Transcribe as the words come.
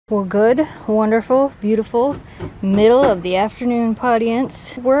Well, good, wonderful, beautiful, middle of the afternoon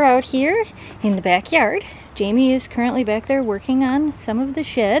audience. We're out here in the backyard. Jamie is currently back there working on some of the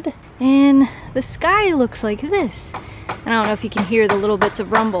shed, and the sky looks like this. And I don't know if you can hear the little bits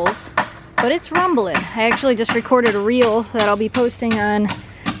of rumbles, but it's rumbling. I actually just recorded a reel that I'll be posting on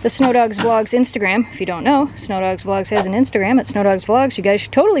the Snow Dogs Vlogs Instagram. If you don't know, Snow Dogs Vlogs has an Instagram at Snow Dogs Vlogs. You guys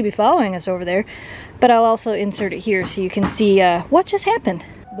should totally be following us over there. But I'll also insert it here so you can see what just happened.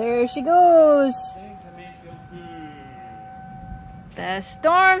 There she goes. The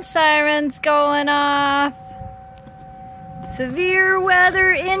storm siren's going off. Severe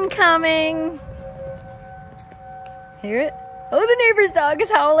weather incoming. Hear it? Oh, the neighbor's dog is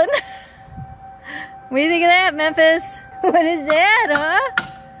howling. What do you think of that, Memphis? What is that,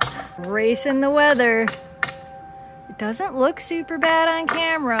 huh? Racing the weather. It doesn't look super bad on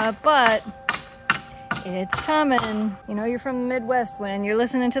camera, but it's coming. You know you're from the Midwest when you're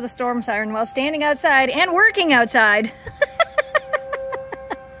listening to the storm siren while standing outside and working outside.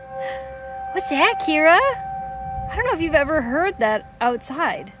 What's that, Kira? I don't know if you've ever heard that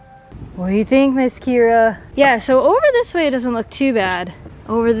outside. What do you think, Miss Kira? Yeah, so over this way it doesn't look too bad.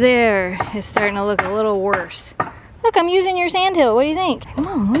 Over there is starting to look a little worse. Look, I'm using your sandhill. What do you think? Come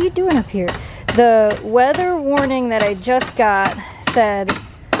on, what are you doing up here? The weather warning that I just got said,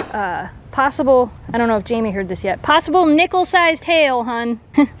 possible, I don't know if Jamie heard this yet, possible nickel-sized hail, hun.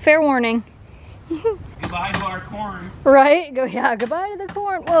 Fair warning. Goodbye to our corn. Right? Yeah, goodbye to the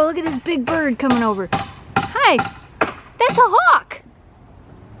corn. Whoa, look at this big bird coming over. Hi, that's a hawk.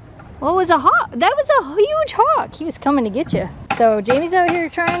 What was a hawk? That was a huge hawk. He was coming to get you. So Jamie's out here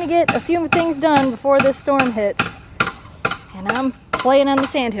trying to get a few things done before this storm hits. And I'm playing on the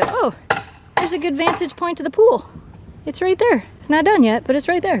sandhill. Oh, there's a good vantage point to the pool. It's right there. It's not done yet, but it's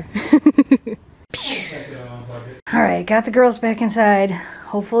right there. All right, got the girls back inside.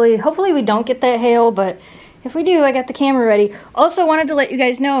 Hopefully we don't get that hail, but if we do, I got the camera ready. Also wanted to let you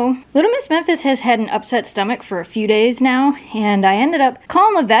guys know, little Miss Memphis has had an upset stomach for a few days now, and I ended up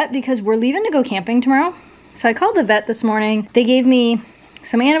calling the vet because we're leaving to go camping tomorrow. So I called the vet this morning. They gave me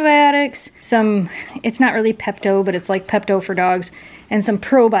some antibiotics, it's not really Pepto, but it's like Pepto for dogs, and some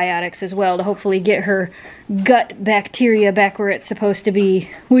probiotics as well to hopefully get her gut bacteria back where it's supposed to be.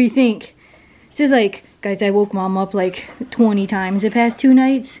 What do you think? This is like, guys, I woke Mom up like 20 times the past 2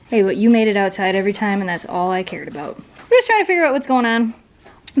 nights. Hey, but you made it outside every time, and that's all I cared about. We're just trying to figure out what's going on.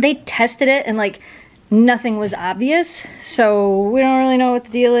 They tested it, and like, nothing was obvious, so we don't really know what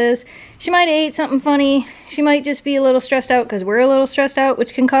the deal is. She might have ate something funny. She might just be a little stressed out because we're a little stressed out,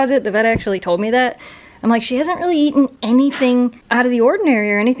 which can cause it. The vet actually told me that. I'm like, she hasn't really eaten anything out of the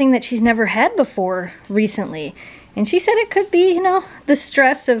ordinary or anything that she's never had before recently. And she said it could be, you know, the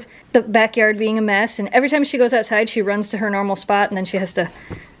stress of the backyard being a mess. And every time she goes outside, she runs to her normal spot and then she has to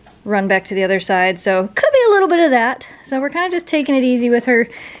run back to the other side. So could be a little bit of that. So we're kind of just taking it easy with her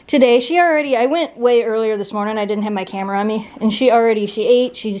today. I went way earlier this morning. I didn't have my camera on me. And she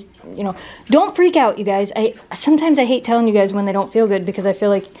ate. She's, you know, don't freak out, you guys. Sometimes I hate telling you guys when they don't feel good because I feel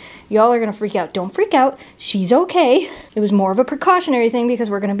like y'all are going to freak out. Don't freak out. She's okay. It was more of a precautionary thing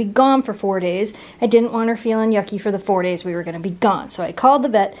because we're going to be gone for 4 days. I didn't want her feeling yucky for the 4 days we were going to be gone. So I called the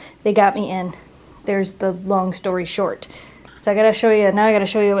vet. They got me in. There's the long story short. So I gotta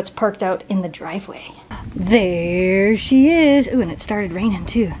show you what's parked out in the driveway. There she is. Ooh, and it started raining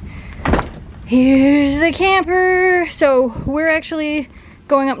too. Here's the camper. So we're actually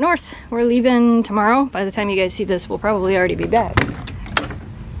going up north. We're leaving tomorrow. By the time you guys see this, we'll probably already be back.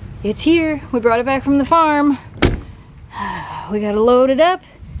 It's here. We brought it back from the farm. We gotta load it up,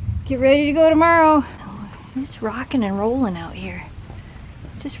 get ready to go tomorrow. It's rocking and rolling out here.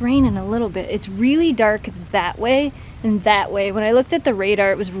 It's just raining a little bit. It's really dark that way and that way. When I looked at the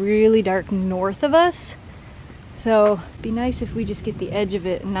radar, it was really dark north of us. So it'd be nice if we just get the edge of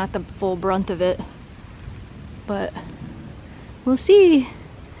it and not the full brunt of it. But we'll see.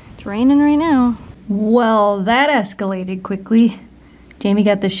 It's raining right now. Well, that escalated quickly. Jamie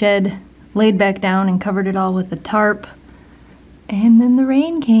got the shed laid back down and covered it all with a tarp. And then the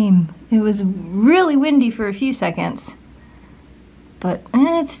rain came. It was really windy for a few seconds. But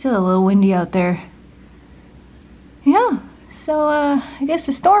it's still a little windy out there. Yeah, so I guess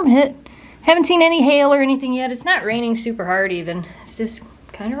the storm hit. Haven't seen any hail or anything yet. It's not raining super hard even. It's just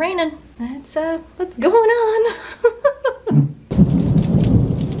kind of raining. That's what's going on.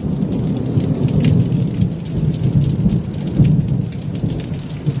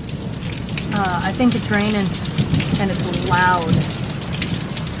 I think it's raining and it's loud.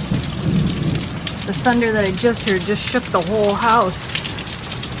 The thunder that I just heard just shook the whole house.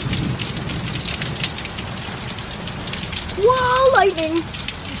 Whoa, lightning!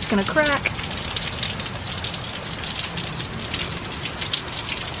 gonna crack.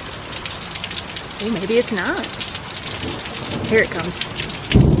 Oh, maybe it's not. Here it comes.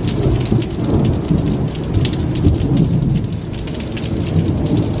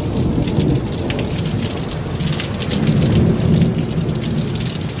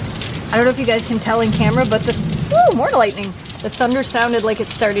 I don't know if you guys can tell in camera, but more lightning. The thunder sounded like it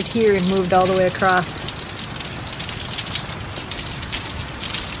started here and moved all the way across.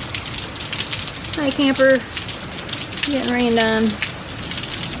 Hi, camper. Getting rained on.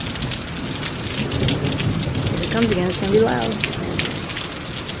 Here it comes again. It's gonna be loud.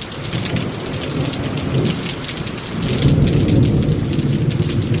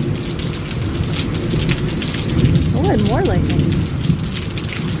 Oh, and more lightning.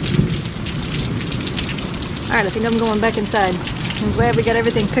 Alright, I think I'm going back inside. I'm glad we got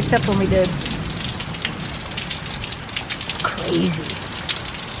everything picked up when we did. Crazy.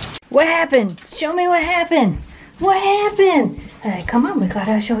 What happened? Show me what happened. What happened? Come on, we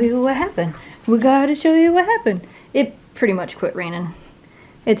gotta show you what happened. We gotta show you what happened. It pretty much quit raining.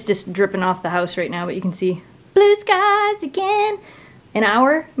 It's just dripping off the house right now, but you can see blue skies again. An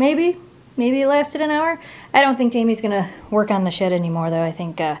hour, maybe? Maybe it lasted an hour. I don't think Jamie's gonna work on the shed anymore though. I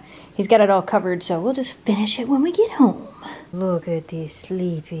think he's got it all covered, so we'll just finish it when we get home. Look at these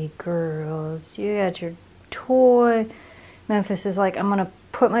sleepy girls. You got your toy. Memphis is like, I'm gonna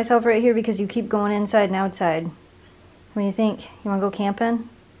put myself right here because you keep going inside and outside. What do you think? You wanna go camping?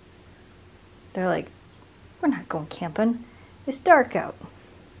 They're like, we're not going camping. It's dark out.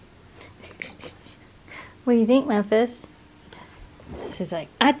 What do you think, Memphis? This is like,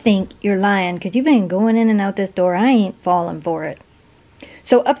 I think you're lying because you've been going in and out this door. I ain't falling for it.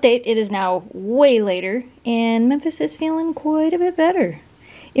 So update, it is now way later and Memphis is feeling quite a bit better.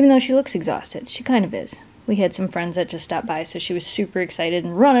 Even though she looks exhausted, she kind of is. We had some friends that just stopped by, so she was super excited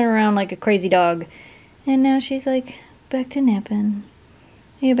and running around like a crazy dog. And now she's like, back to napping.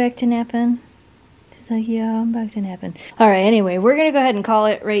 Are you back to napping? She's like, yeah, I'm back to napping. Alright, anyway, we're going to go ahead and call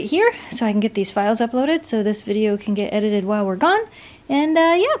it right here so I can get these files uploaded so this video can get edited while we're gone. And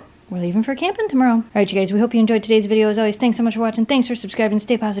yeah, we're leaving for camping tomorrow. Alright, you guys, we hope you enjoyed today's video. As always, thanks so much for watching. Thanks for subscribing.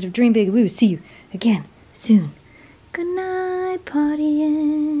 Stay positive, dream big. We will see you again soon. Good night,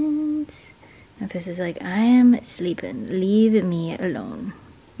 partyins. Memphis is like, I am sleeping. Leave me alone.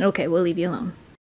 Okay, we'll leave you alone.